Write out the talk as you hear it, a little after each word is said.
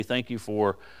We thank you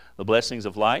for the blessings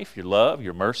of life, your love,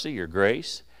 your mercy, your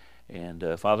grace. And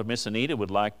Father, Miss Anita would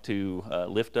like to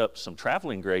lift up some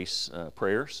traveling grace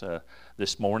prayers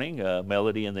this morning.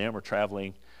 Melody and them are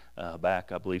traveling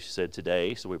back, I believe she said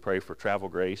today, so we pray for travel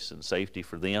grace and safety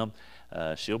for them.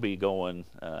 She'll be going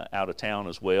out of town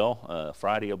as well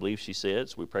Friday, I believe she said,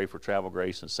 so we pray for travel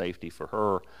grace and safety for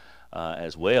her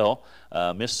as well.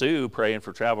 Miss Sue praying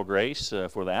for travel grace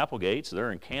for the Applegates.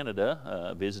 They're in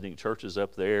Canada visiting churches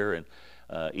up there, and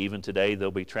even today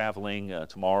they'll be traveling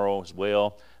tomorrow as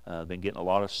well. Been getting a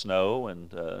lot of snow,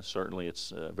 and certainly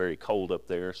it's very cold up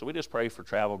there. So we just pray for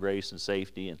travel grace and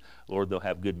safety, and Lord, they'll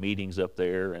have good meetings up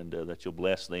there, and that you'll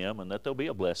bless them, and that they'll be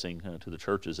a blessing to the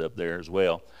churches up there as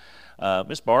well.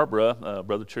 Miss Barbara,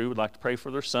 Brother True would like to pray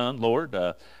for their son, Lord.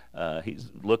 He's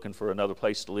looking for another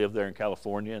place to live there in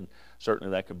California, and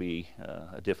certainly that could be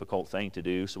a difficult thing to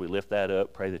do. So we lift that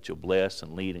up, pray that you'll bless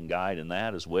and lead and guide in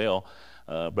that as well.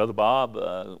 Brother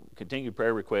Bob, continued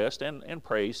prayer request and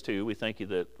praise too. We thank you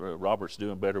that Robert's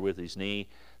doing better with his knee,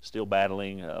 still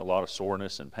battling a lot of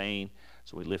soreness and pain.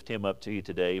 So we lift him up to you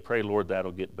today. Pray, Lord,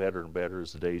 that'll get better and better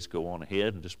as the days go on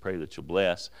ahead, and just pray that you'll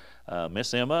bless.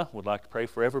 Miss Emma would like to pray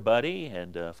for everybody,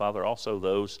 and Father, also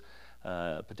those,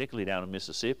 particularly down in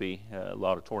Mississippi, a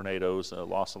lot of tornadoes,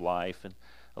 loss of life, and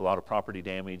a lot of property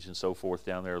damage and so forth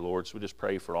down there, Lord. So we just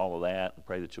pray for all of that and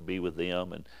pray that you'll be with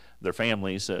them and their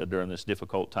families during this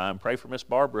difficult time. Pray for Miss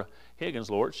Barbara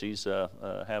Higgins, Lord. She's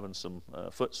having some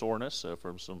foot soreness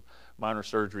from some minor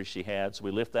surgery she had. So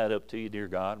we lift that up to you, dear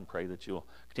God, and pray that you'll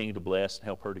continue to bless and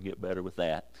help her to get better with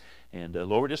that. And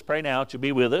Lord, we just pray now that you'll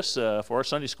be with us for our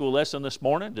Sunday school lesson this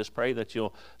morning. Just pray that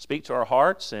you'll speak to our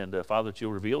hearts, and Father, that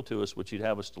you'll reveal to us what you'd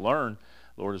have us to learn,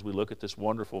 Lord, as we look at this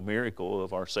wonderful miracle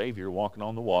of our Savior walking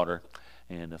on the water.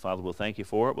 And Father, we'll thank you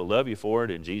for it. We'll love you for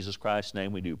it. In Jesus Christ's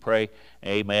name we do pray.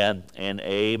 Amen and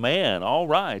amen. All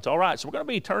right. So we're going to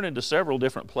be turning to several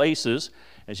different places,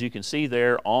 as you can see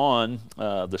there on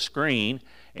the screen.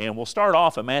 And we'll start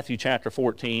off in Matthew chapter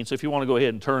 14. So if you want to go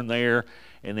ahead and turn there,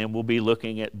 and then we'll be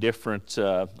looking at different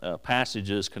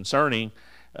passages concerning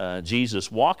Jesus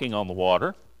walking on the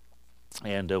water.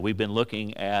 And we've been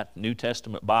looking at New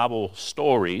Testament Bible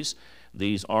stories.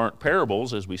 These aren't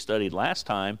parables, as we studied last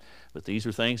time, but these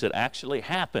are things that actually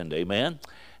happened, amen?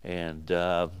 And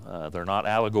they're not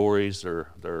allegories,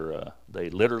 they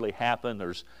literally happen.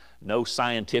 There's no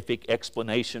scientific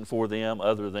explanation for them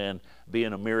other than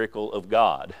being a miracle of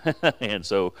God. And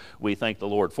so we thank the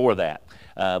Lord for that.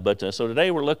 So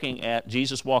today we're looking at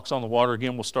Jesus walks on the water.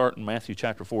 Again, we'll start in Matthew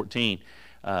chapter 14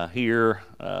 here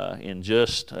in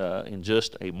just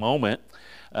a moment.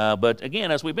 But again,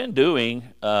 as we've been doing,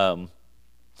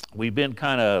 we've been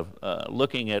kind of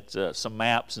looking at some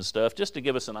maps and stuff just to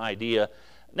give us an idea.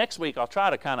 Next week, I'll try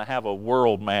to kind of have a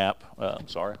world map.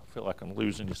 Sorry, I feel like I'm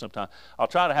losing you sometimes. I'll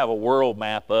try to have a world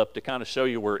map up to kind of show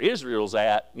you where Israel's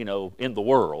at, in the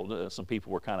world. Some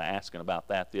people were kind of asking about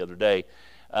that the other day.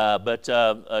 But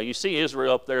you see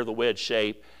Israel up there, the wedge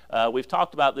shape. We've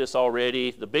talked about this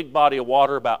already. The big body of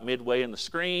water about midway in the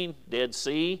screen, Dead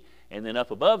Sea. And then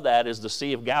up above that is the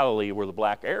Sea of Galilee, where the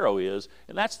black arrow is.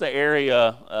 And that's the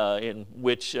area in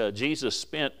which Jesus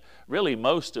spent really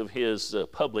most of his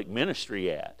public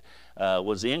ministry at,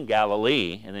 was in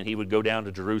Galilee. And then he would go down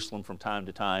to Jerusalem from time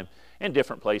to time, and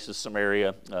different places,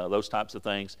 Samaria, those types of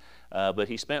things. But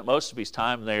he spent most of his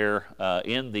time there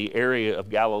in the area of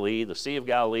Galilee. The Sea of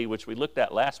Galilee, which we looked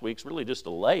at last week, is really just a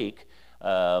lake.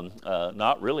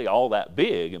 Not really all that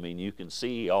big. I mean, you can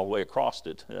see all the way across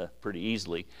it pretty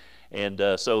easily. And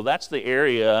so that's the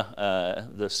area,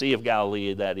 the Sea of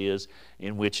Galilee, that is,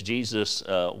 in which Jesus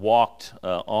walked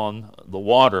on the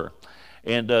water.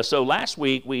 And so last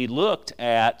week we looked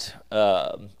at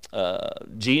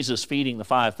Jesus feeding the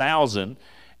 5,000.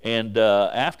 And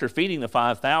after feeding the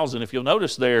 5,000, if you'll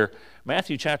notice there,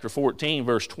 Matthew chapter 14,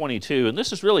 verse 22, and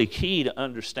this is really key to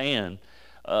understand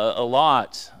a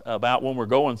lot about when we're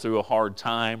going through a hard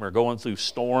time or going through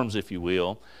storms, if you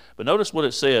will. But notice what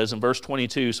it says in verse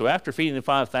 22. So after feeding the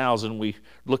 5,000, we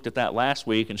looked at that last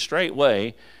week, and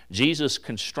straightway Jesus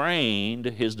constrained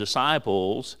his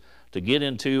disciples to get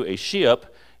into a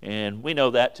ship, and we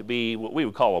know that to be what we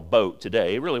would call a boat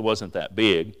today. It really wasn't that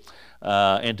big.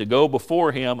 And to go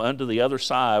before him unto the other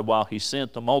side while he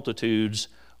sent the multitudes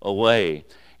away.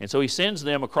 And so he sends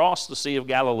them across the Sea of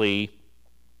Galilee,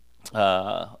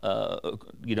 they're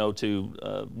going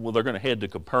to head to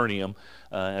Capernaum,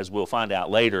 as we'll find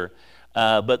out later.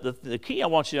 But the key I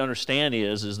want you to understand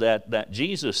is that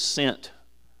Jesus sent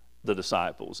the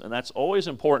disciples, and that's always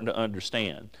important to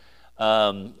understand.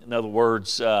 In other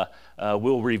words,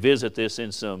 we'll revisit this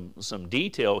in some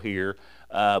detail here,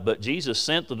 but Jesus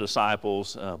sent the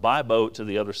disciples by boat to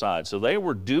the other side. So they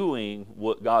were doing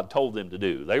what God told them to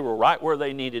do. They were right where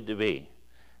they needed to be.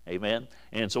 Amen.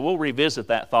 And so we'll revisit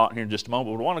that thought here in just a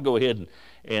moment. We want to go ahead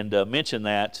and mention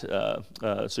that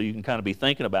so you can kind of be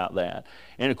thinking about that.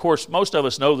 And of course, most of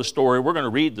us know the story. We're going to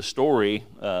read the story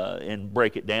and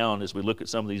break it down as we look at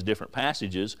some of these different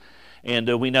passages.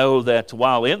 And we know that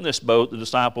while in this boat, the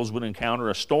disciples would encounter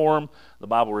a storm. The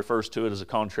Bible refers to it as a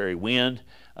contrary wind.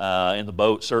 And the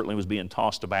boat certainly was being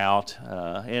tossed about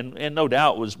and no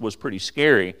doubt was pretty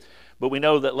scary. But we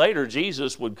know that later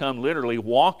Jesus would come literally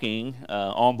walking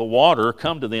on the water,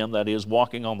 come to them, that is,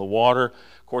 walking on the water.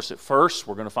 Of course, at first,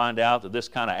 we're going to find out that this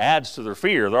kind of adds to their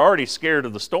fear. They're already scared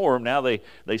of the storm. Now they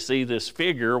see this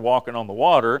figure walking on the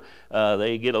water.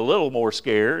 They get a little more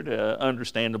scared,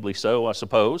 understandably so, I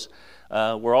suppose.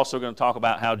 We're also going to talk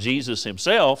about how Jesus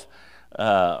himself,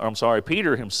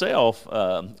 Peter himself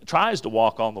tries to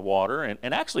walk on the water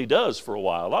and actually does for a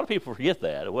while. A lot of people forget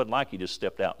that. It wasn't like he just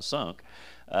stepped out and sunk.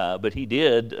 But he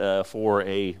did, for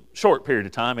a short period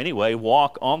of time anyway,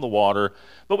 walk on the water.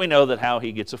 But we know that how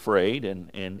he gets afraid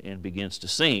and begins to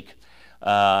sink.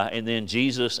 And then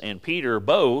Jesus and Peter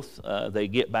both, they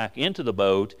get back into the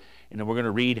boat. And then we're going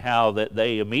to read how that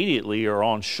they immediately are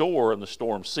on shore and the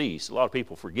storm ceased. A lot of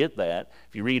people forget that.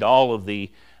 If you read all of the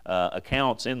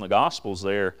accounts in the Gospels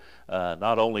there,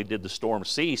 not only did the storm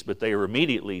cease, but they were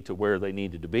immediately to where they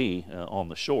needed to be on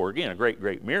the shore. Again, a great,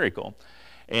 great miracle.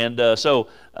 And so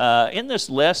in this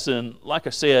lesson, like I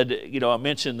said, I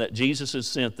mentioned that Jesus had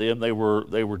sent them. They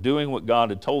were doing what God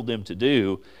had told them to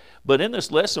do. But in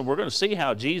this lesson, we're going to see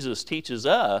how Jesus teaches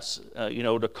us,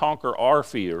 to conquer our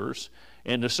fears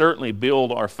and to certainly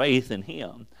build our faith in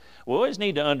Him. We always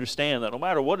need to understand that no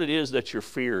matter what it is that you're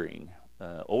fearing,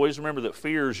 always remember that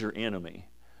fear is your enemy.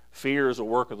 Fear is a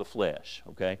work of the flesh,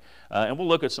 okay? And we'll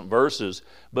look at some verses.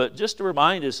 But just to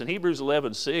remind us, in Hebrews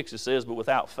 11:6, it says, "But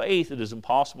without faith it is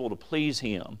impossible to please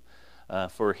Him.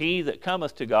 For he that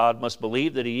cometh to God must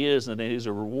believe that He is, and that He is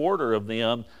a rewarder of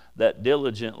them that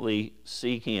diligently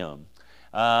seek Him."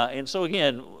 And so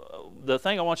again, the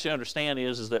thing I want you to understand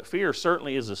is that fear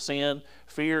certainly is a sin.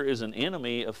 Fear is an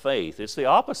enemy of faith. It's the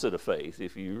opposite of faith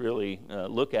if you really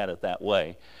look at it that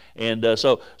way. And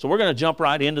so we're going to jump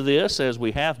right into this as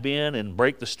we have been and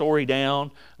break the story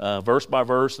down verse by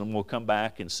verse, and we'll come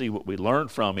back and see what we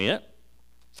learned from it.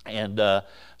 And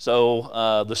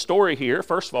so the story here,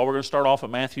 first of all, we're going to start off at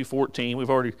Matthew 14. We've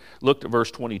already looked at verse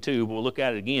 22, but we'll look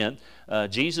at it again.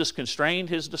 Jesus constrained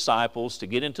His disciples to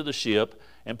get into the ship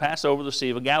and pass over the Sea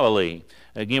of Galilee.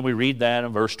 Again, we read that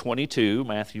in verse 22,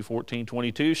 Matthew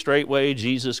 14:22. "Straightway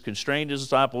Jesus constrained His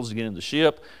disciples to get in the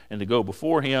ship and to go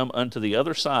before Him unto the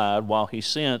other side, while He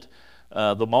sent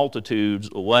the multitudes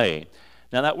away."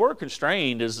 Now that word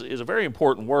constrained is a very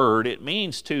important word. It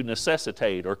means to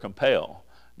necessitate or compel.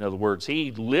 In other words,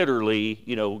 He literally,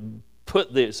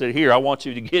 put this, said, "Here, I want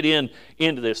you to get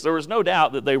into this." There was no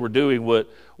doubt that they were doing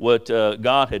what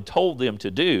God had told them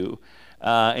to do.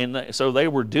 And so they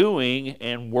were doing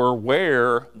and were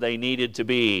where they needed to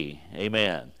be.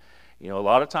 Amen. A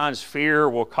lot of times fear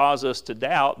will cause us to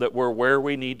doubt that we're where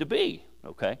we need to be.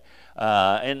 Okay,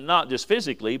 and not just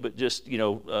physically, but just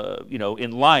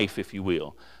in life, if you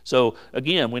will. So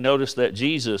again, we notice that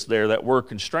Jesus there, that word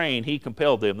constrained, He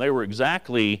compelled them. They were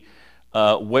exactly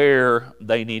where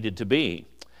they needed to be.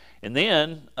 And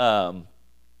then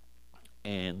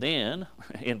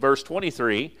in verse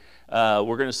 23.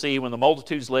 We're going to see when the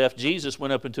multitudes left, Jesus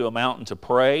went up into a mountain to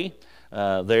pray.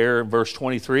 There in verse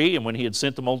 23, "And when He had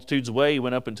sent the multitudes away, He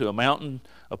went up into a mountain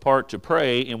apart to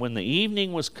pray. And when the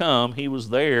evening was come, He was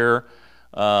there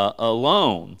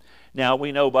alone." Now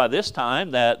we know by this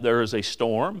time that there is a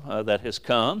storm that has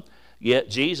come, yet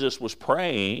Jesus was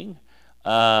praying.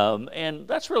 And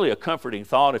that's really a comforting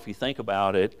thought if you think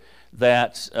about it,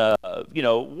 that,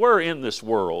 we're in this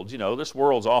world. This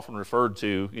world's often referred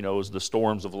to, as the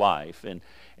storms of life.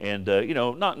 And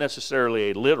not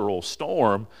necessarily a literal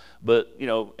storm, but,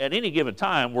 at any given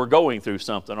time, we're going through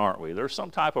something, aren't we? There's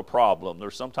some type of problem.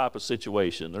 There's some type of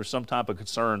situation. There's some type of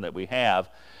concern that we have.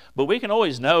 But we can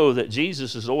always know that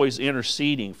Jesus is always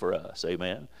interceding for us.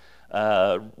 Amen.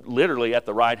 Literally at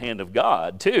the right hand of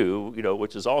God too,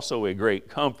 which is also a great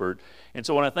comfort. And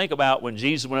so when I think about when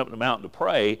Jesus went up the mountain to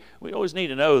pray, we always need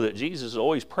to know that Jesus is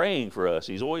always praying for us.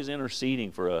 He's always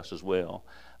interceding for us as well.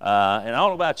 And I don't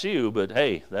know about you, but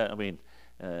hey,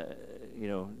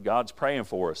 God's praying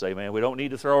for us, amen. We don't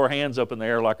need to throw our hands up in the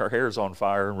air like our hair's on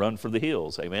fire and run for the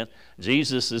hills, amen.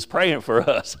 Jesus is praying for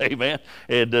us, amen.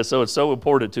 And so it's so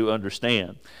important to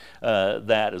understand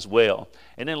that as well.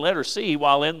 And then letter C,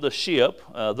 while in the ship,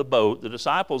 the boat, the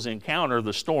disciples encounter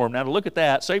the storm. Now to look at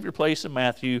that, save your place in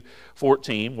Matthew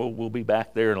 14. We'll be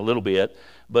back there in a little bit.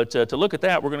 But to look at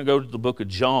that, we're going to go to the book of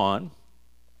John.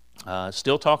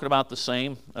 Still talking about the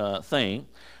same thing,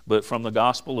 but from the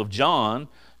Gospel of John,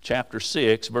 chapter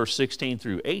 6, verse 16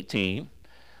 through 18,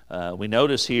 we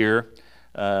notice here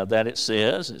that it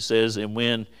says, and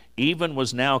when even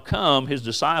was now come, his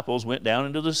disciples went down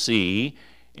into the sea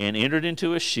and entered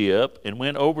into a ship and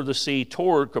went over the sea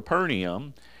toward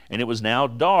Capernaum, and it was now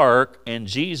dark, and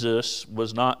Jesus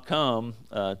was not come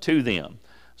to them.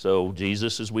 So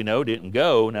Jesus, as we know, didn't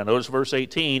go. Now notice verse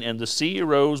 18, and the sea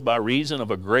arose by reason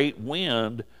of a great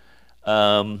wind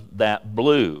that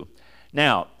blew.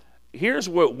 Now, here's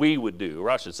what we would do, or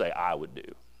I should say I would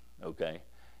do, okay?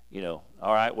 All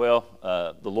right, well,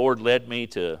 the Lord led me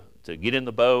to get in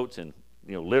the boat and,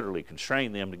 literally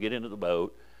constrain them to get into the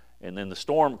boat, and then the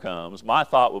storm comes. My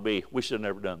thought would be, we should have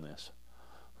never done this.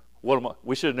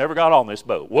 We should have never got on this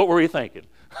boat. What were you thinking?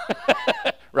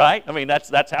 Right? I mean,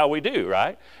 that's how we do,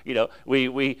 right?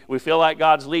 We feel like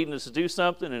God's leading us to do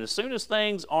something, and as soon as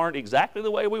things aren't exactly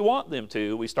the way we want them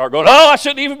to, we start going, I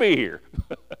shouldn't even be here.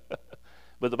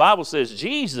 But the Bible says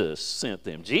Jesus sent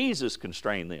them. Jesus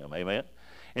constrained them, amen?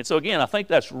 And so again, I think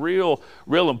that's real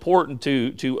important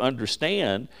to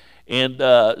understand. And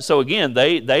so again,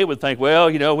 they would think, well,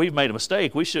 we've made a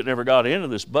mistake. We should have never got into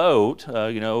this boat.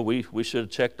 We should have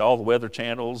checked all the weather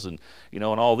channels and, and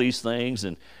all these things.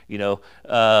 And,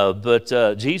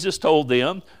 but Jesus told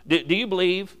them, do you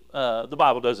believe, the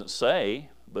Bible doesn't say,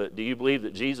 but do you believe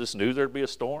that Jesus knew there'd be a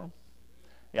storm?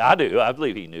 Yeah, I do. I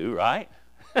believe he knew, right?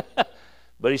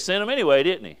 But he sent them anyway,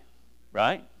 didn't he?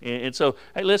 Right? And so,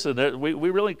 hey, listen, we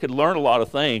really could learn a lot of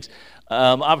things.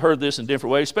 I've heard this in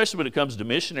different ways, especially when it comes to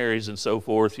missionaries and so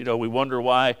forth. We wonder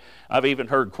why. I've even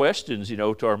heard questions,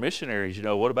 to our missionaries,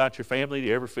 what about your family? Do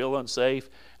you ever feel unsafe?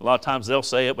 A lot of times they'll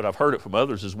say it, but I've heard it from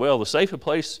others as well. The safest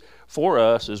place for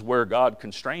us is where God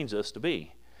constrains us to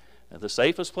be. And the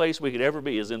safest place we could ever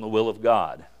be is in the will of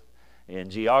God. And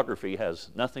geography has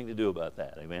nothing to do about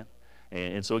that, amen?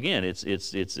 And so again,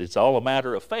 it's all a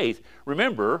matter of faith.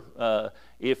 Remember,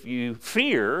 if you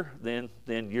fear, then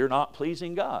you're not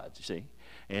pleasing God, you see.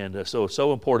 And so it's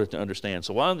so important to understand.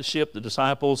 So while on the ship, the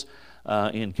disciples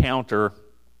encounter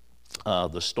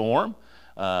the storm.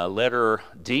 Letter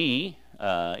D,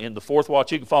 in the fourth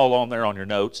watch, you can follow on there on your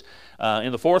notes.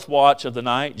 In the fourth watch of the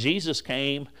night, Jesus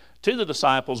came to the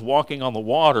disciples walking on the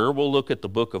water. We'll look at the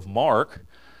book of Mark,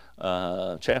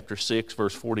 chapter 6,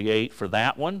 verse 48 for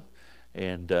that one.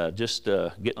 And just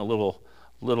getting a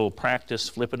little practice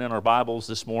flipping in our Bibles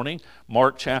this morning.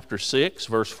 Mark chapter 6,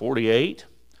 verse 48.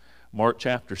 Mark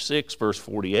chapter 6, verse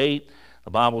 48.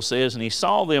 The Bible says, and he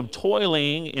saw them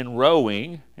toiling in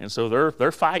rowing, and so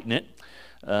they're fighting it,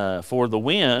 for the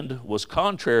wind was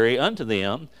contrary unto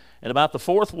them. And about the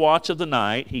fourth watch of the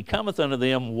night, he cometh unto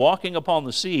them walking upon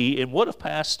the sea, and would have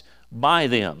passed by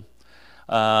them.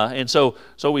 And so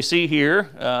we see here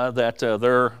that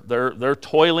they're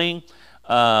toiling,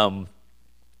 trying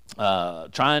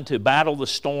to battle the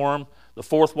storm. The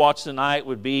fourth watch of the night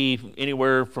would be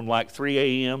anywhere from like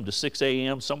 3 a.m. to 6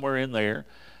 a.m., somewhere in there.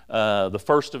 The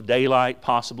first of daylight,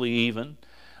 possibly even.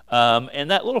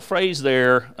 And that little phrase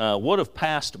there, would have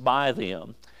passed by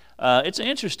them. It's an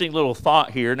interesting little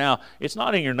thought here. Now, it's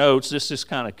not in your notes. This just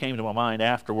kind of came to my mind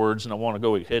afterwards, and I want to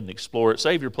go ahead and explore it.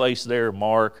 Save your place there,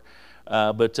 Mark.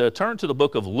 But turn to the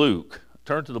book of Luke.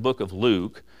 Turn to the book of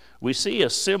Luke. We see a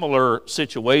similar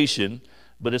situation,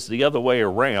 but it's the other way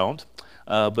around.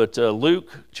 But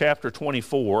Luke chapter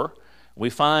 24,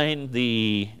 we find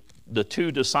the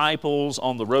two disciples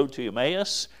on the road to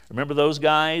Emmaus. Remember those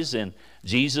guys? And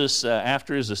Jesus,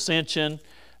 after his ascension,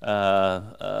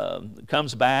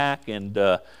 comes back, and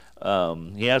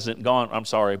he hasn't gone,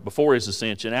 before his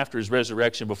ascension, after his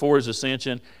resurrection, before his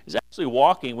ascension, he's actually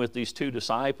walking with these two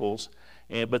disciples,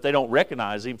 but they don't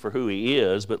recognize him for who he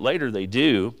is, but later they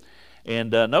do.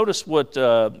 And notice what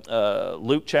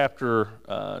Luke chapter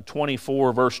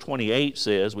 24, verse 28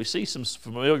 says. We see some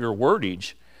familiar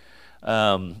wordage.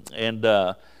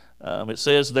 It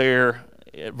says there,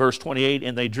 at verse 28,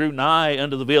 and they drew nigh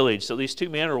unto the village. So these two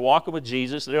men are walking with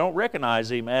Jesus. They don't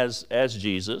recognize him as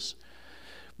Jesus.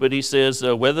 But he says,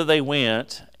 whether they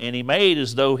went, and he made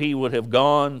as though he would have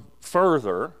gone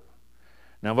further.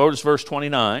 Now notice verse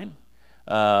 29.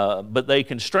 But they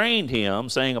constrained him,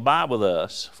 saying, abide with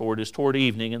us, for it is toward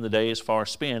evening, and the day is far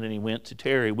spent, and he went to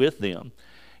tarry with them.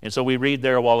 And so we read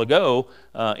there a while ago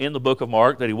in the book of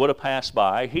Mark that he would have passed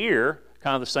by. Here,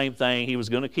 kind of the same thing. He was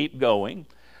going to keep going.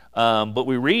 But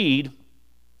we read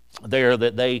there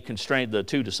that they constrained the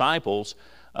two disciples.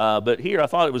 But here I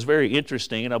thought it was very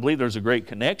interesting, and I believe there's a great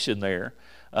connection there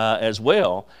as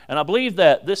well. And I believe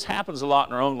that this happens a lot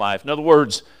in our own life. In other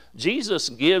words, Jesus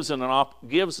gives an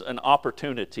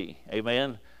opportunity,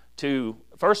 amen, to,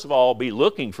 first of all, be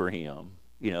looking for him.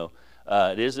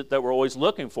 It isn't that we're always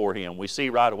looking for him. We see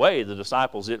right away the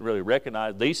disciples didn't really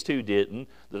recognize, these two didn't.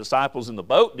 The disciples in the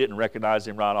boat didn't recognize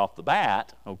him right off the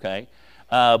bat, okay?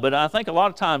 But I think a lot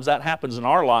of times that happens in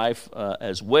our life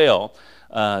as well.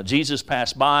 Jesus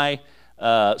passed by.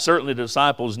 Certainly the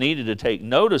disciples needed to take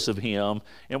notice of him,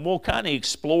 and we'll kind of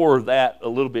explore that a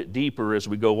little bit deeper as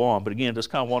we go on. But again,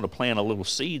 just kind of want to plant a little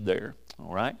seed there,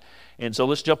 all right? And so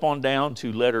let's jump on down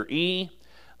to letter E.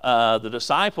 The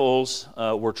disciples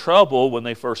were troubled when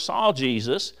they first saw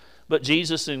Jesus, but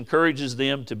Jesus encourages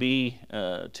them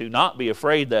to not be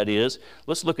afraid, that is.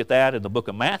 Let's look at that in the book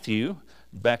of Matthew,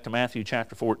 back to Matthew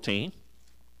chapter 14.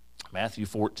 Matthew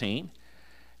 14.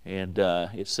 And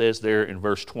it says there in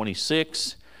verse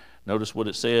 26, notice what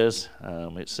it says.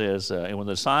 It says, and when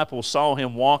the disciples saw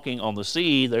him walking on the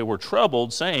sea, they were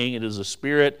troubled, saying, it is a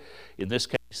spirit, in this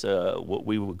case what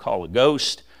we would call a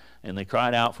ghost. And they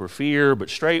cried out for fear,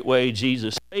 but straightway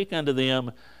Jesus spake unto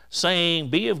them, saying,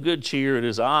 be of good cheer, it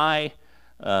is I,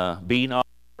 be not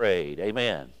afraid.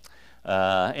 Amen.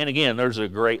 And again, there's a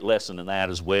great lesson in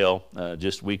that as well.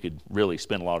 We could really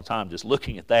spend a lot of time just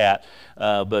looking at that.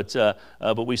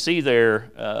 But we see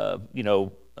there,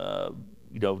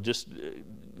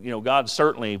 God's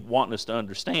certainly wanting us to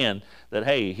understand that,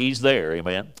 hey, he's there.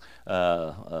 Amen.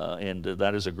 And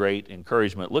that is a great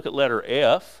encouragement. Look at letter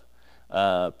F.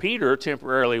 Peter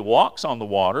temporarily walks on the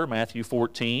water, Matthew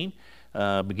 14,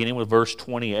 beginning with verse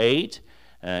 28.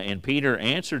 And Peter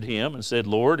answered him and said,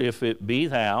 Lord, if it be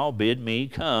thou, bid me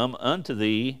come unto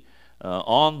thee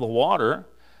on the water.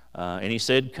 And he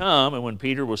said, come. And when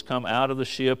Peter was come out of the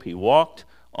ship, he walked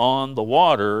on the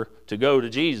water to go to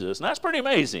Jesus. And that's pretty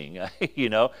amazing,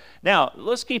 Now,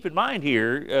 let's keep in mind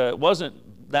here, it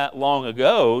wasn't that long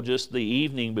ago, just the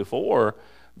evening before,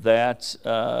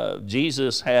 that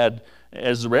Jesus had,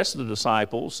 as the rest of the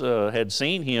disciples, had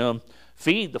seen him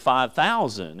feed the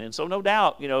 5,000. And so no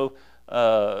doubt,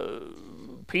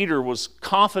 Peter was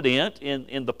confident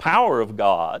in the power of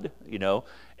God,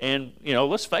 and,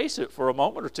 let's face it, for a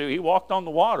moment or two, he walked on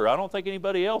the water. I don't think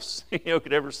anybody else,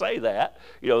 could ever say that,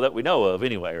 that we know of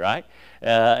anyway, right?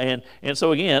 And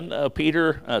so again,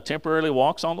 Peter temporarily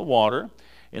walks on the water,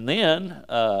 and then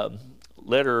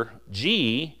letter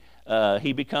G,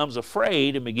 he becomes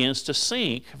afraid and begins to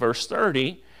sink, verse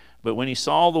 30. But when he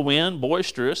saw the wind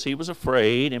boisterous, he was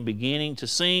afraid, and beginning to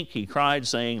sink, he cried,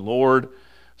 saying, Lord,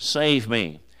 save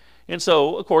me. And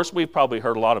so, of course, we've probably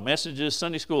heard a lot of messages,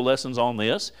 Sunday school lessons on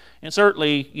this. And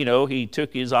certainly, he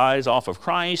took his eyes off of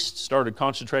Christ, started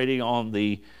concentrating on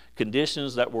the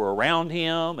conditions that were around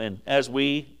him, and as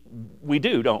we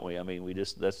do, don't we? I mean,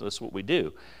 that's what we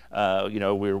do.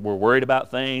 We're worried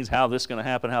about things, how this is going to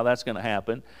happen, how that's going to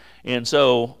happen. And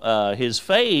so his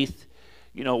faith,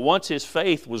 once his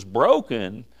faith was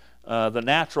broken, the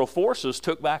natural forces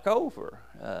took back over.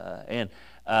 And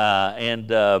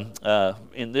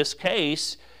in this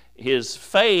case, his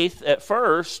faith at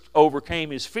first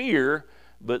overcame his fear,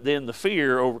 but then the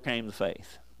fear overcame the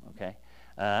faith. Okay,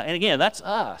 and again, that's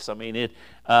us. I mean,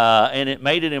 and it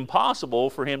made it impossible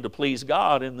for him to please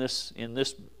God in this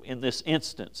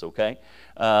instance. Okay,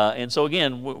 and so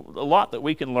again, a lot that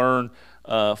we can learn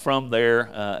from there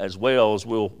as well as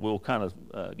we'll kind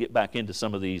of get back into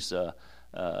some of these.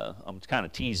 I'm kind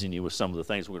of teasing you with some of the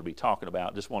things we're going to be talking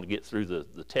about. Just want to get through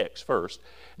the text first.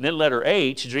 And then letter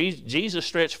H, Jesus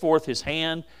stretched forth his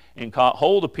hand and caught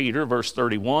hold of Peter, verse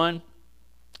 31.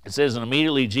 It says, and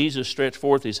immediately Jesus stretched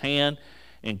forth his hand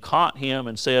and caught him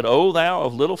and said, O thou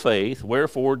of little faith,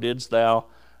 wherefore didst thou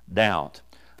doubt?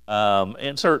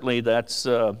 And certainly that's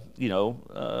something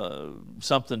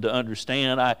to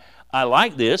understand. I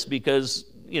like this because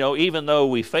even though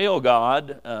we fail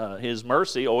God, his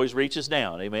mercy always reaches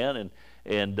down, amen.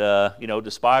 And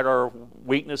despite our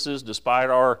weaknesses,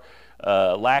 despite our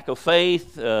lack of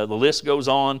faith, the list goes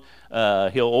on.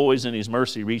 He'll always in his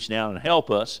mercy reach down and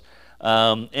help us.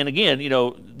 And again,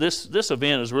 this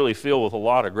event is really filled with a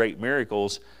lot of great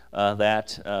miracles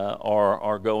that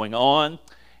are going on.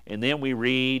 And then we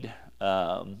read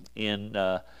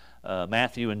in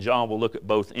Matthew and John, we'll look at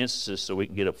both instances so we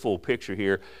can get a full picture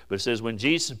here. But it says, when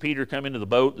Jesus and Peter come into the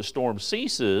boat, the storm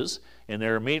ceases, and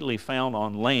they're immediately found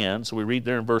on land. So we read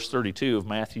there in verse 32 of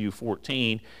Matthew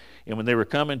 14, And when they were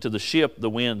coming to the ship, the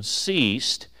wind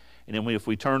ceased. And then if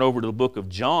we turn over to the book of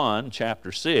John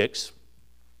chapter 6,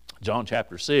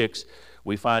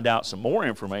 we find out some more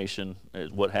information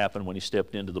as what happened when he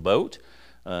stepped into the boat.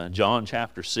 John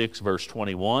chapter 6, verse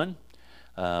 21.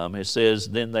 It says,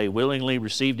 "Then they willingly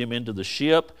received him into the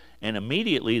ship, and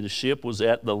immediately the ship was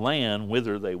at the land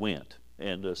whither they went."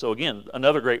 And so again,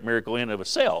 another great miracle in and of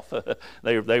itself.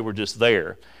 They were just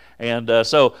there. And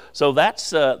so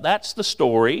that's the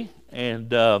story.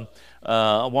 And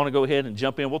I want to go ahead and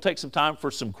jump in. We'll take some time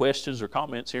for some questions or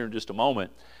comments here in just a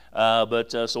moment.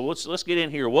 So let's get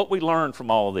in here. What we learned from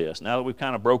all of this, now that we've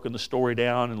kind of broken the story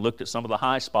down and looked at some of the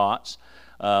high spots,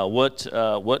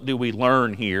 what do we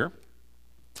learn here?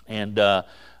 And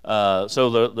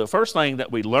so the first thing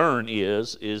that we learn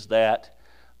is that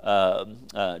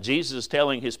Jesus is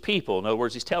telling his people, in other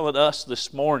words, he's telling us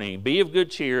this morning, be of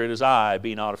good cheer, it is I,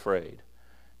 be not afraid.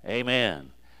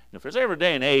 Amen. And if there's ever a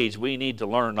day and age we need to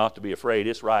learn not to be afraid,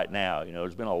 it's right now. You know,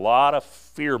 there's been a lot of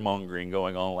fear-mongering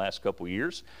going on the last couple of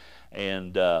years.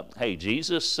 And hey,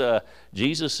 Jesus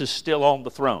is still on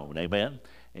the throne, amen?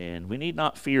 And we need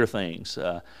not fear things.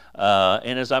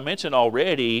 And as I mentioned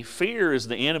already, fear is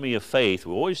the enemy of faith.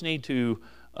 We always need to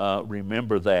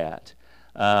remember that.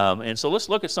 And so let's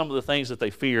look at some of the things that they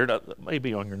feared.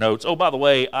 Maybe on your notes. Oh, by the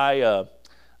way,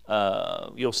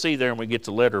 you'll see there when we get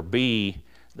to letter B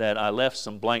that I left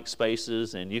some blank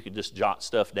spaces, and you can just jot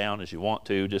stuff down as you want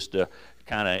to, just to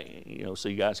kind of, so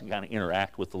you guys can kind of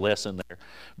interact with the lesson there.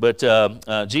 But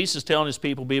Jesus telling his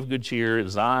people, be of good cheer, it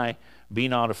is I, be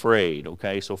not afraid.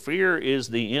 Okay, so fear is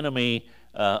the enemy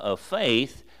of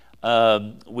faith.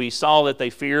 We saw that they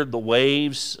feared the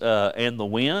waves and the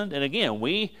wind, and again,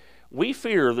 we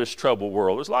fear this troubled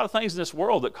world. There's a lot of things in this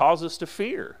world that cause us to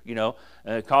fear.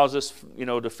 It causes us,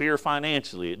 to fear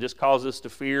financially. It just causes us to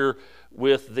fear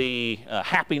with the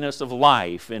happiness of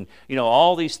life, and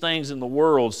all these things in the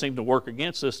world seem to work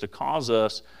against us to cause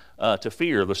us to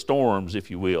fear the storms, if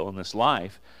you will, in this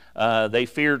life. They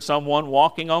feared someone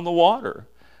walking on the water,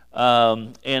 here's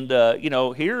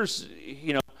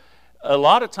a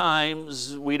lot of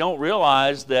times we don't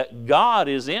realize that God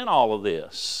is in all of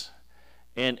this.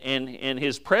 And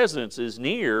his presence is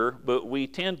near, but we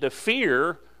tend to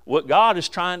fear what God is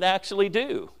trying to actually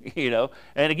do,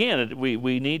 And again,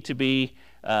 we need to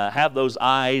have those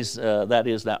eyes, that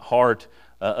is, that heart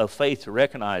of faith to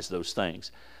recognize those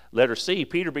things. Letter C,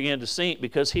 Peter began to sink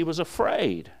because he was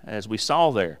afraid, as we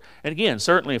saw there. And again,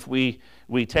 certainly if we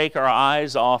take our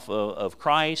eyes off of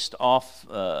Christ, off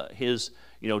his,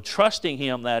 trusting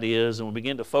him, that is, and we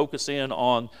begin to focus in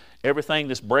on everything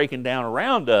that's breaking down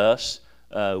around us,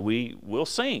 we will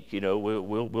sink.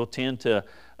 We'll tend to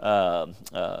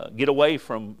get away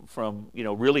from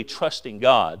really trusting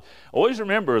God. Always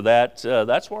remember that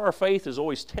that's where our faith is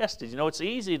always tested. It's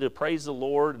easy to praise the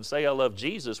Lord and say I love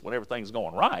Jesus when everything's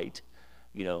going right,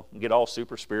 and get all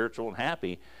super spiritual and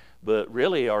happy. But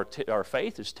really, our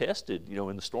faith is tested,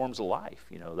 in the storms of life.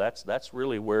 That's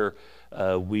really where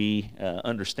we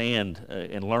understand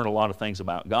and learn a lot of things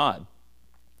about God.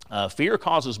 Fear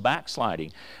causes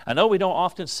backsliding. I know we don't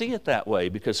often see it that way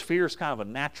because fear is kind of a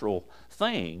natural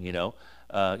thing,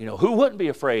 who wouldn't be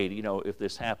afraid, if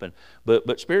this happened?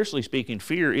 But spiritually speaking,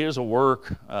 fear is a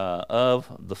work of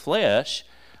the flesh.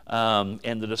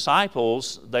 And the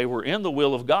disciples, they were in the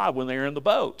will of God when they were in the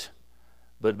boat.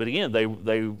 But again, they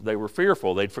were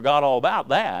fearful. They'd forgot all about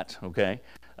that, okay?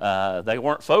 They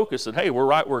weren't focused that, hey, we're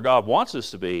right where God wants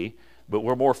us to be, but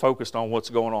we're more focused on what's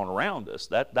going on around us.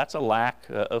 That's a lack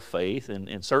of faith,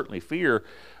 and certainly fear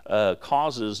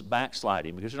causes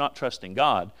backsliding because you're not trusting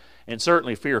God. And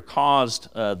certainly fear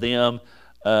caused them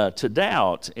to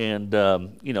doubt. And,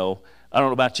 I don't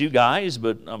know about you guys,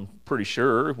 but I'm pretty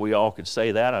sure we all could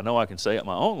say that. I know I can say it in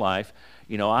my own life.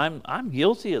 I'm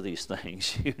guilty of these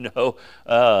things,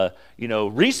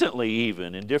 recently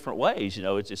even in different ways.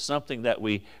 It's just something that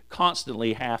we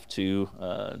constantly have to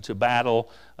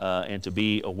battle and to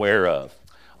be aware of.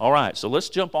 All right, so let's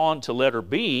jump on to letter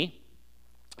B.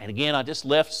 And again, I just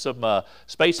left some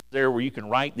spaces there where you can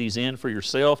write these in for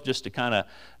yourself just to kind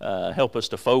of help us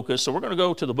to focus. So we're going to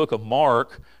go to the book of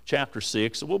Mark, chapter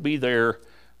 6. So we'll be there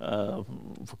for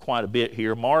quite a bit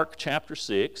here. Mark chapter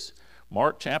 6,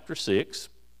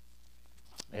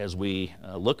 as we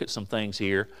look at some things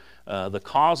here, the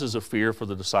causes of fear for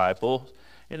the disciples,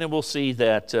 and then we'll see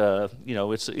that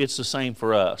it's the same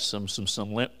for us, some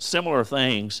similar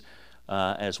things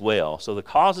as well. So the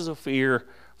causes of fear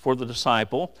for the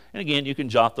disciple, and again, you can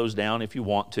jot those down if you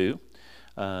want to.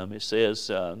 It says,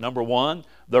 number one,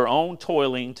 their own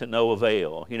toiling to no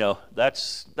avail.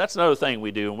 That's another thing we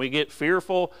do. When we get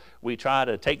fearful, we try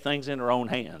to take things in our own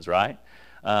hands, right?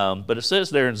 But it says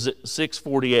there in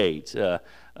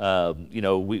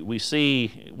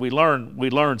 6:48,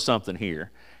 we learn something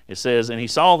here. It says, and he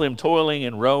saw them toiling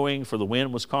and rowing, for the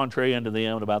wind was contrary unto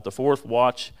them. And about the fourth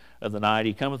watch of the night,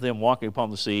 he cometh them walking upon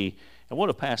the sea, and would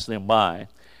have passed them by.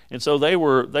 And so they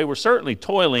were certainly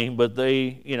toiling, but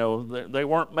they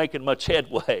weren't making much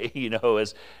headway,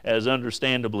 as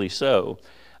understandably so.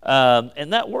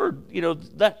 And that word,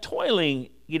 that toiling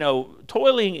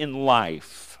in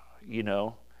life,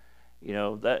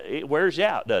 that it wears you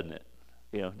out, doesn't it?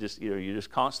 You're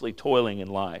just constantly toiling in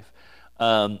life.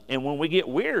 And when we get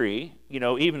weary,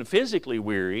 even physically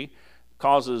weary,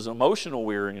 causes emotional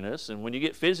weariness. And when you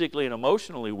get physically and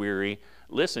emotionally weary,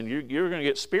 listen, you're going to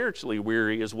get spiritually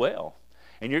weary as well.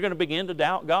 And you're going to begin to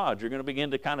doubt God. You're going to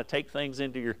begin to kind of take things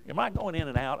into your, am I going in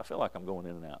and out? I feel like I'm going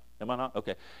in and out. Am I not?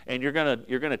 Okay. And you're going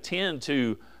to tend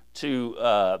to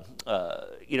you're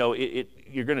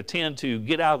going to tend to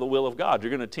get out of the will of God. You're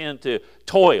going to tend to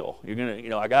toil. You're going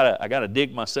to, I gotta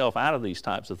dig myself out of these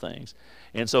types of things.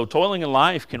 And so toiling in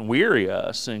life can weary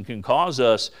us and can cause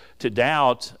us to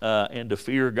doubt and to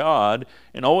fear God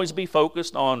and always be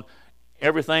focused on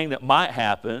everything that might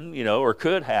happen, or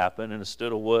could happen,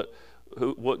 instead of what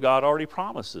God already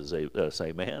promises us.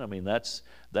 Amen. I mean, that's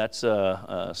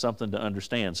something to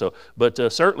understand. So,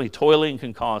 but certainly toiling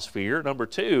can cause fear. Number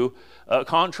two,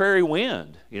 contrary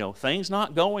wind. Things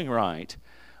not going right.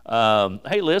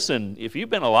 Hey, listen, if you've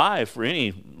been alive for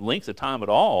any length of time at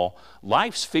all,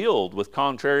 life's filled with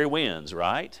contrary winds,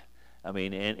 right? I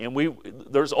mean, and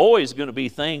there's always going to be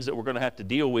things that we're going to have to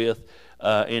deal with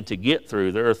and to get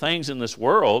through. There are things in this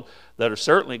world that are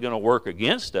certainly going to work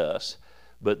against us,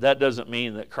 but that doesn't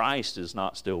mean that Christ is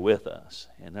not still with us.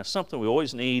 And that's something we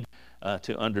always need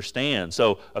to understand.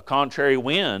 So a contrary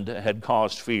wind had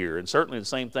caused fear. And certainly the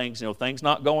same things, things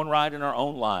not going right in our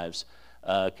own lives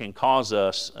can cause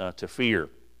us to fear.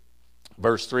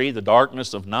 Verse 3, the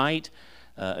darkness of night.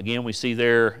 Again, we see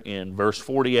there in verse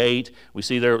 48, we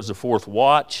see there it was the fourth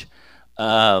watch.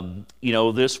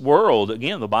 This world,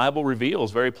 again, the Bible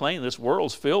reveals very plainly, this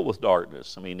world's filled with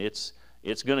darkness. I mean, it's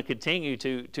going to continue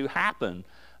to happen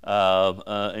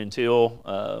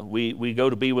until we go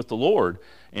to be with the Lord.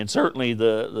 And certainly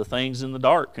the things in the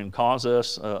dark can cause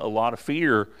us a lot of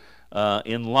fear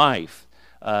in life.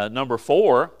 Number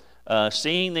 4,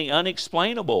 seeing the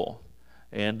unexplainable.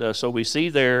 And so we see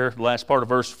there, the last part of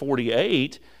verse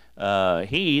 48,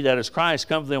 he, that is Christ,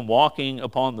 come to them walking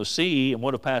upon the sea and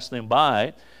would have passed them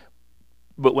by.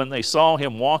 But when they saw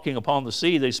him walking upon the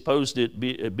sea, they supposed it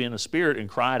had been a spirit and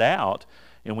cried out.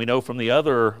 And we know from the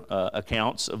other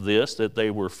accounts of this that they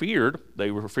were feared.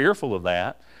 They were fearful of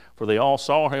that. For they all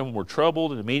saw him and were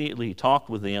troubled, and immediately he talked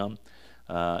with them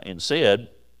and saith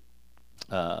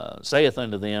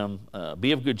unto them,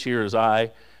 be of good cheer as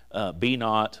I, be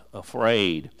not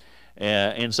afraid.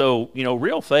 And so,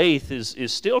 real faith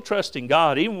is still trusting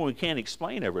God even when we can't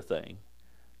explain everything.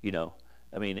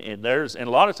 I mean, and a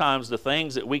lot of times the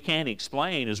things that we can't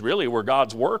explain is really where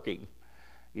God's working.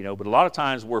 But a lot of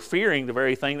times we're fearing the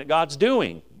very thing that God's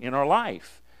doing in our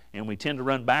life. And we tend to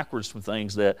run backwards from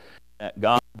things that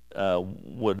God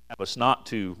would have us not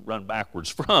to run backwards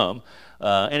from.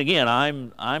 And again,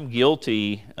 I'm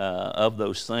guilty of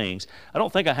those things. I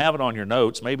don't think I have it on your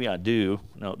notes. Maybe I do.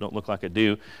 No, it don't look like I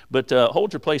do. But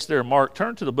hold your place there, Mark.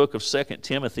 Turn to the book of 2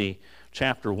 Timothy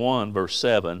chapter 1, verse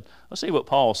 7. Let's see what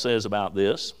Paul says about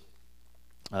this.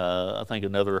 I think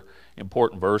another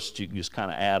important verse you can just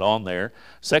kind of add on there.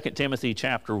 2 Timothy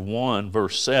chapter 1,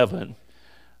 verse 7.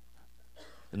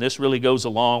 And this really goes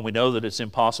along. We know that it's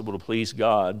impossible to please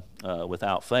God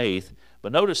without faith.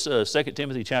 But notice 2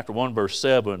 Timothy chapter 1, verse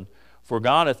 7. For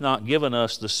God hath not given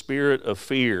us the spirit of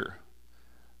fear.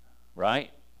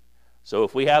 Right? So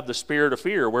if we have the spirit of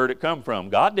fear, where did it come from?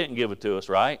 God didn't give it to us,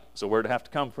 right? So where did it have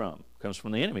to come from? It comes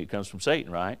from the enemy. It comes from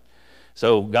Satan, right?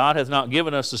 So God hath not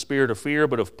given us the spirit of fear,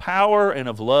 but of power and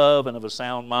of love and of a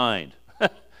sound mind.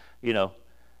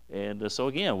 And so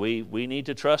again, we need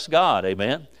to trust God,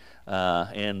 amen?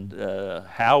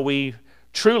 How we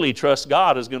truly trust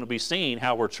God is going to be seen,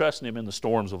 how we're trusting Him in the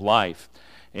storms of life.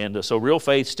 And so real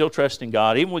faith, still trusting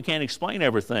God, even when we can't explain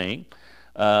everything.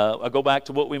 I go back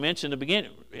to what we mentioned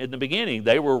in the beginning.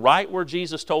 They were right where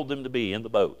Jesus told them to be, in the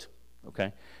boat.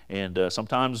 Okay? And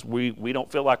sometimes we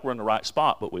don't feel like we're in the right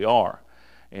spot, but we are.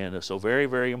 And so very,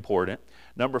 very important.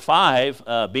 Number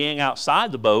 5, being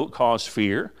outside the boat caused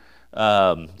fear.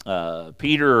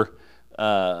 Peter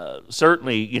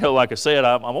certainly, like I said,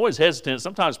 I'm always hesitant.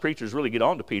 Sometimes preachers really get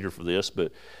on to Peter for this,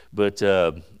 but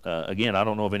again, I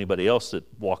don't know of anybody else that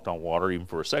walked on water even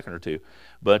for a second or two.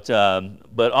 But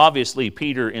obviously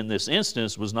Peter in this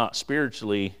instance was not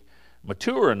spiritually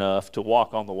mature enough to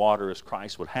walk on the water as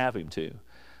Christ would have him to.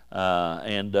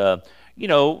 You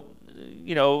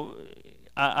know,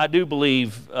 I do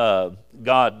believe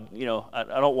God, I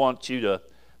don't want you to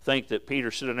think that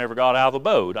Peter should have never got out of the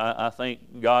boat. I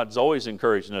think God's always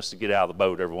encouraging us to get out of the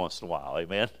boat every once in a while.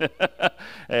 Amen.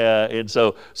 And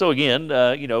so again,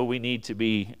 we need to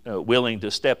be willing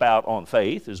to step out on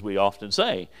faith, as we often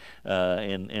say,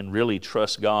 and really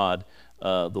trust God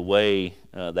the way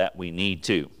that we need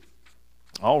to.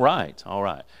 All right.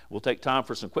 We'll take time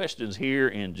for some questions here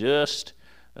in just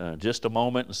a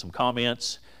moment, and some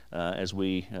comments as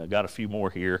we got a few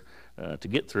more here to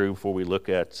get through before we look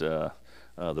at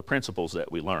the principles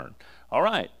that we learn. All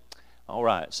right.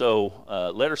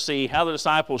 So letter C, how the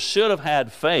disciples should have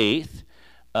had faith,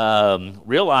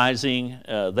 realizing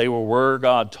they were where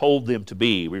God told them to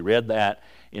be. We read that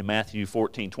in Matthew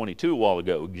 14:22 a while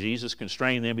ago. Jesus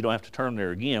constrained them. You don't have to turn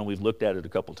there again. We've looked at it a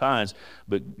couple times.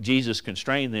 But Jesus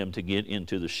constrained them to get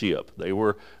into the ship. They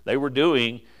were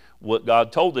doing what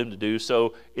God told them to do.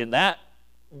 So in that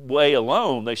way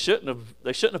alone, they shouldn't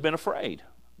have been afraid.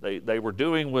 They were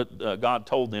doing what God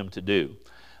told them to do.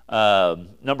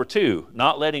 Number 2,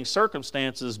 not letting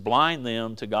circumstances blind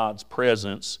them to God's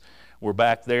presence. We're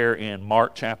back there in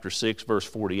Mark chapter 6, verse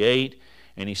 48.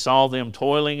 And he saw them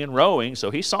toiling and rowing.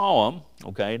 So he saw them.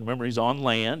 Okay, remember, he's on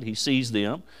land. He sees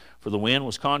them. For the wind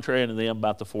was contrary to them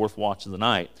about the 4th watch of the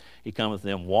night. He cometh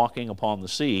them walking upon the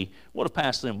sea, would have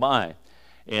passed them by.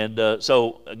 And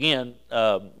so again,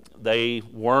 they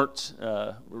weren't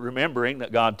remembering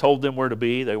that God told them where to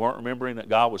be. They weren't remembering that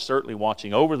God was certainly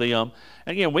watching over them.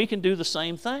 And again, we can do the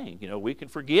same thing. We can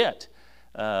forget.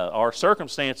 Our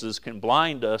circumstances can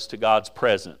blind us to God's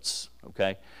presence.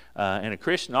 Okay, and a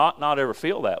Christian ought not ever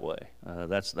feel that way.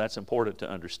 That's important to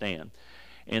understand.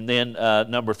 And then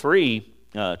number 3,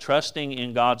 trusting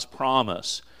in God's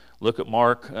promise. Look at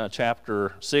Mark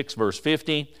chapter 6, verse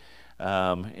 50.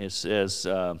 It says,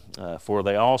 for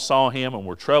they all saw him and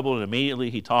were troubled, and immediately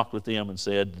he talked with them and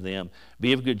said to them,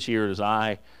 be of good cheer as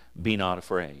I, be not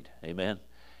afraid. Amen.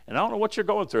 And I don't know what you're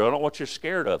going through. I don't know what you're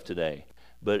scared of today.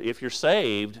 But if you're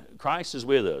saved, Christ is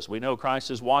with us. We know Christ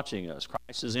is watching us.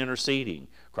 Christ is interceding.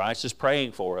 Christ is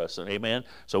praying for us. And amen.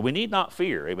 So we need not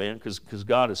fear. Amen. Because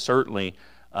God is certainly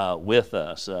with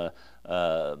us.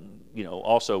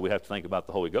 Also we have to think about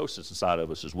the Holy Ghost that's inside of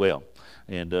us as well.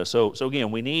 And so again,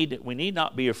 we need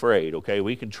not be afraid. Okay,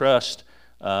 we can trust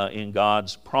in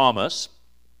God's promise.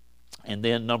 And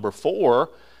then number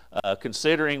 4,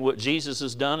 considering what Jesus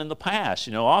has done in the past.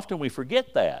 Often we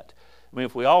forget that. I mean,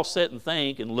 if we all sit and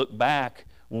think and look back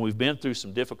when we've been through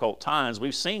some difficult times,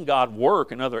 we've seen God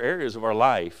work in other areas of our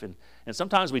life. And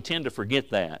sometimes we tend to forget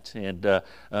that and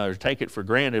or take it for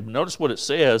granted. But notice what it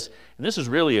says, and this is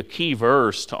really a key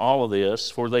verse to all of this,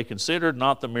 for they considered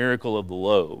not the miracle of the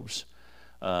loaves.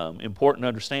 Important to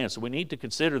understand. So we need to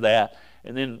consider that.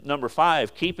 And then number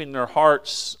 5, keeping their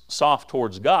hearts soft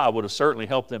towards God would have certainly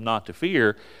helped them not to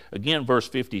fear. Again, verse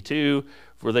 52,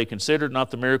 for they considered not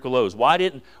the miracle loaves.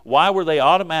 Why were they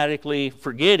automatically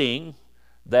forgetting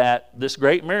that this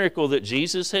great miracle that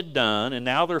Jesus had done, and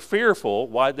now they're fearful?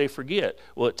 Why'd they forget?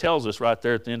 Well, it tells us right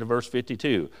there at the end of verse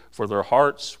 52, for their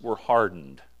hearts were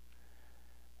hardened.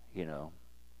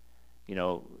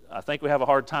 I think we have a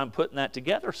hard time putting that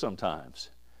together sometimes,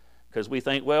 because we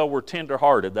think, well, we're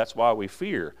tender-hearted, that's why we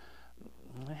fear.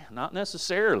 Not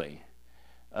necessarily.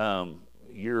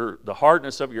 The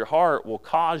hardness of your heart will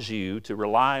cause you to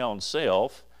rely on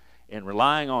self, and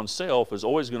relying on self is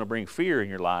always going to bring fear in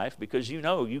your life, because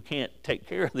you can't take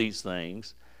care of these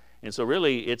things. And so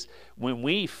really, it's when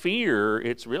we fear,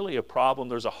 it's really a problem.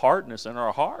 There's a hardness in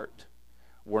our heart.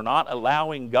 We're not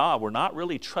allowing God, we're not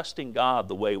really trusting God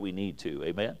the way we need to.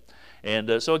 Amen?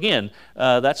 And so again,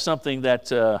 that's something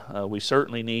that we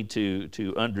certainly need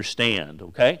to understand.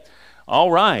 Okay?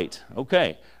 All right.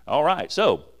 Okay. All right.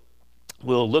 So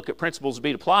we'll look at principles to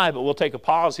be applied, but we'll take a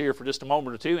pause here for just a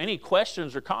moment or two. Any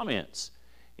questions or comments?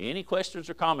 Any questions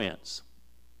or comments?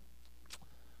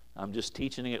 I'm just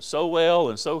teaching it so well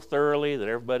and so thoroughly that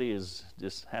everybody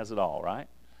just has it all, right?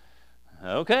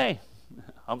 Okay.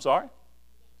 I'm sorry?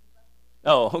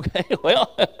 Oh, okay.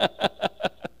 Well,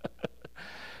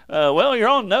 well, you're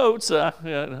on notes. I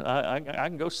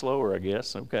can go slower, I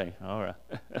guess. Okay. All right.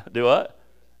 Do what?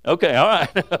 Okay. All right.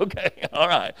 Okay. All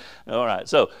right. All right.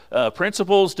 So,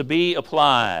 principles to be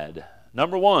applied.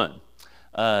 Number 1,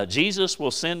 Jesus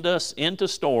will send us into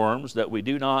storms that we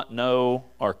do not know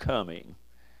are coming.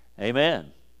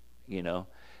 Amen.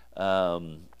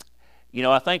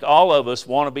 I think all of us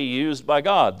want to be used by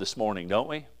God this morning, don't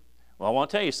we? Well, I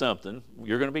want to tell you something.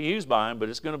 You're going to be used by Him, but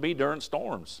it's going to be during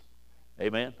storms.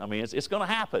 Amen. I mean, it's going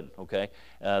to happen, okay?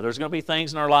 There's going to be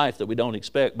things in our life that we don't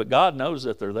expect, but God knows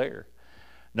that they're there.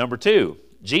 Number two,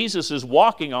 Jesus is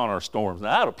walking on our storms.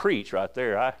 Now, that'll preach right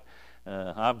there.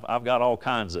 I've got all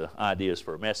kinds of ideas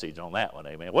for a message on that one,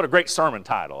 amen. What a great sermon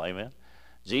title, amen.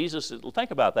 Jesus,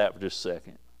 think about that for just a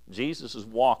second. Jesus is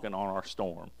walking on our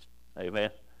storms,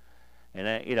 amen. And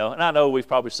and I know we've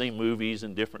probably seen movies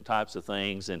and different types of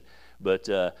things, but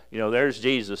there's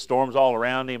Jesus, storms all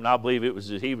around him, and I believe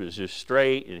he was just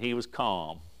straight and he was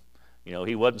calm.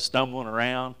 He wasn't stumbling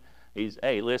around.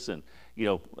 Hey, listen,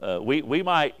 we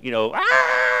might,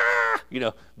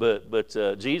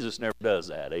 but Jesus never does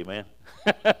that. Amen.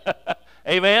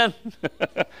 Amen.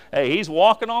 Hey, he's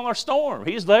walking on our storm.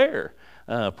 He's there.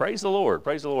 Praise the Lord.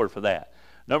 Praise the Lord for that.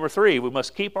 Number three, we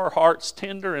must keep our hearts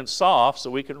tender and soft so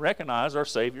we can recognize our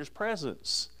Savior's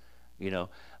presence.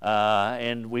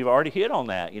 And we've already hit on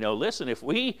that. Listen, if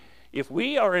we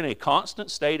are in a constant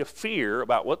state of fear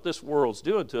about what this world's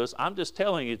doing to us, I'm just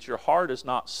telling you that your heart is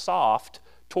not soft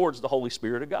towards the Holy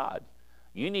Spirit of God.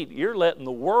 You're letting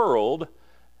the world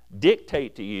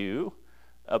dictate to you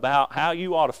about how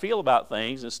you ought to feel about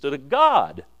things instead of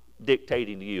God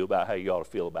dictating to you about how you ought to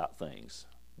feel about things.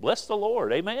 Bless the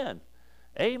Lord. Amen.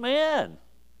 Amen.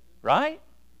 Right?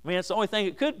 I mean, it's the only thing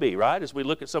it could be, right? As we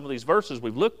look at some of these verses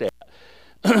we've looked at.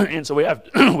 And so we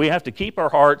have to keep our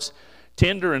hearts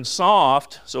tender and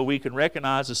soft so we can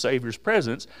recognize the Savior's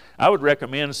presence. I would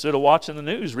recommend, instead of watching the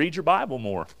news, read your Bible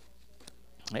more.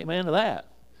 Amen to that.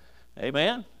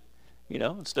 Amen.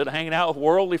 Instead of hanging out with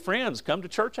worldly friends, come to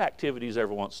church activities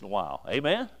every once in a while.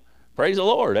 Amen. Praise the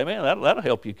Lord. Amen. That'll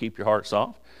help you keep your heart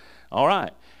soft. All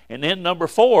right. And then number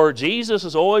four, Jesus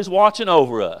is always watching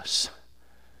over us.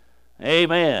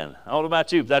 Amen. I don't know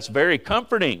about you, but that's very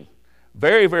comforting.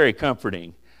 Very, very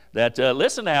comforting. That,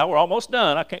 listen now, we're almost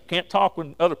done. I can't talk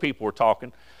when other people are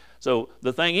talking. So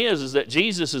the thing is that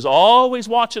Jesus is always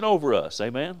watching over us.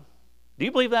 Amen. Do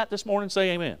you believe that this morning?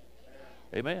 Say amen.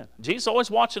 Amen. Jesus is always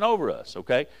watching over us.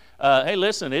 Okay. Hey,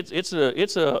 listen, it's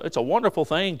a wonderful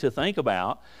thing to think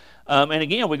about. And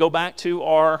again, we go back to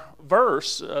our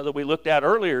verse that we looked at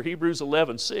earlier, Hebrews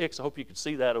 11:6. I hope you can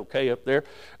see that okay up there.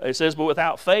 It says, "But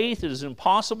without faith it is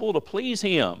impossible to please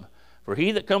Him. For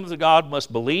he that cometh to God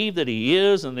must believe that He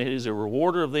is, and that He is a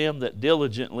rewarder of them that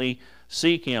diligently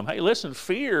seek Him." Hey, listen,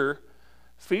 fear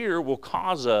will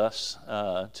cause us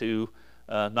to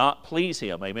not please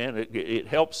Him. Amen. It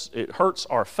hurts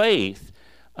our faith,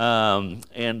 and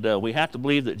we have to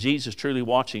believe that Jesus is truly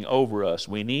watching over us.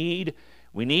 We need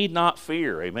not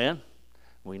fear. Amen.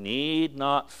 We need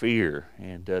not fear,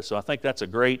 and so I think that's a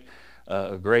great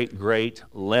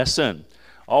lesson.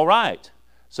 All right.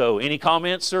 So, any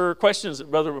comments or questions,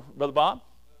 Brother Bob?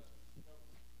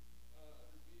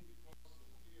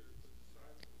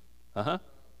 Uh-huh.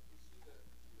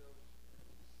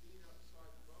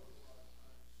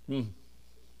 Hmm.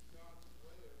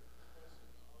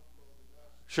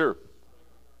 Sure.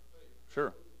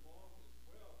 Sure.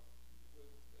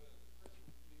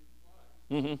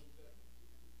 Mm-hmm.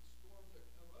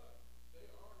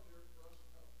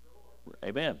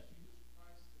 Amen.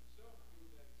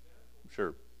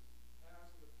 Sure.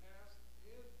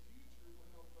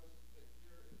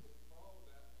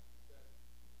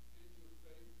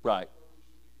 Right.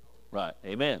 Right.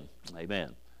 Amen.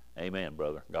 Amen. Amen,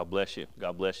 brother. God bless you.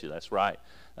 God bless you. That's right.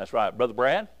 That's right. Brother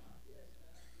Brad?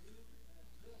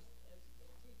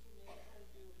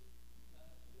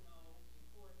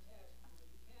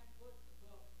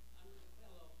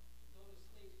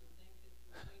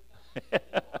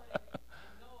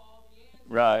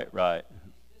 Right, right.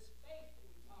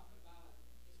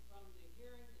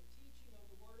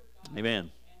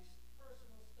 Amen.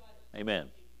 Amen.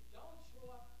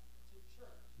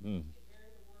 Mm.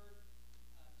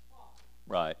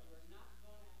 Right.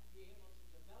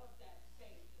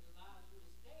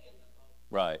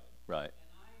 Right, right.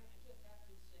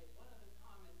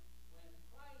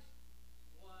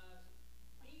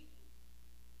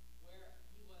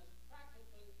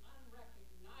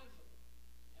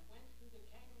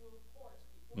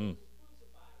 Mm.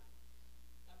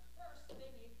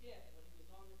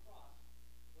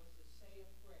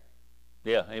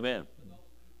 Yeah, amen.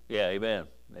 Yeah, amen.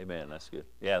 Amen. That's good.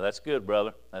 Yeah, that's good,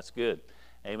 brother. That's good.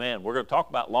 Amen. We're going to talk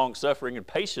about long suffering and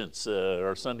patience,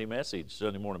 our Sunday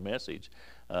morning message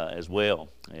as well.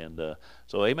 And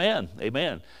so, amen.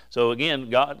 Amen. So again,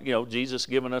 God, Jesus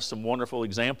given us some wonderful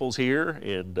examples here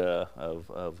and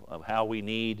of how we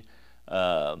need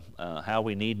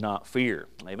not fear.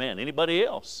 Amen. Anybody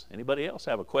else? Anybody else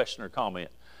have a question or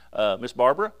comment? Miss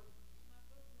Barbara?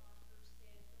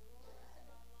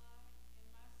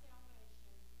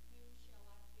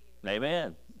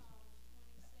 Amen.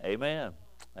 Amen.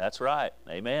 That's right.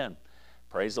 Amen.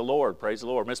 Praise the Lord. Praise the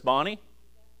Lord. Miss Bonnie?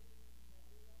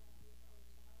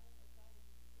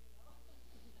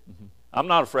 I'm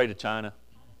not afraid of China.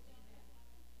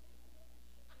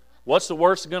 What's the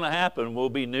worst that's going to happen? We'll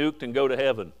be nuked and go to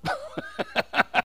heaven.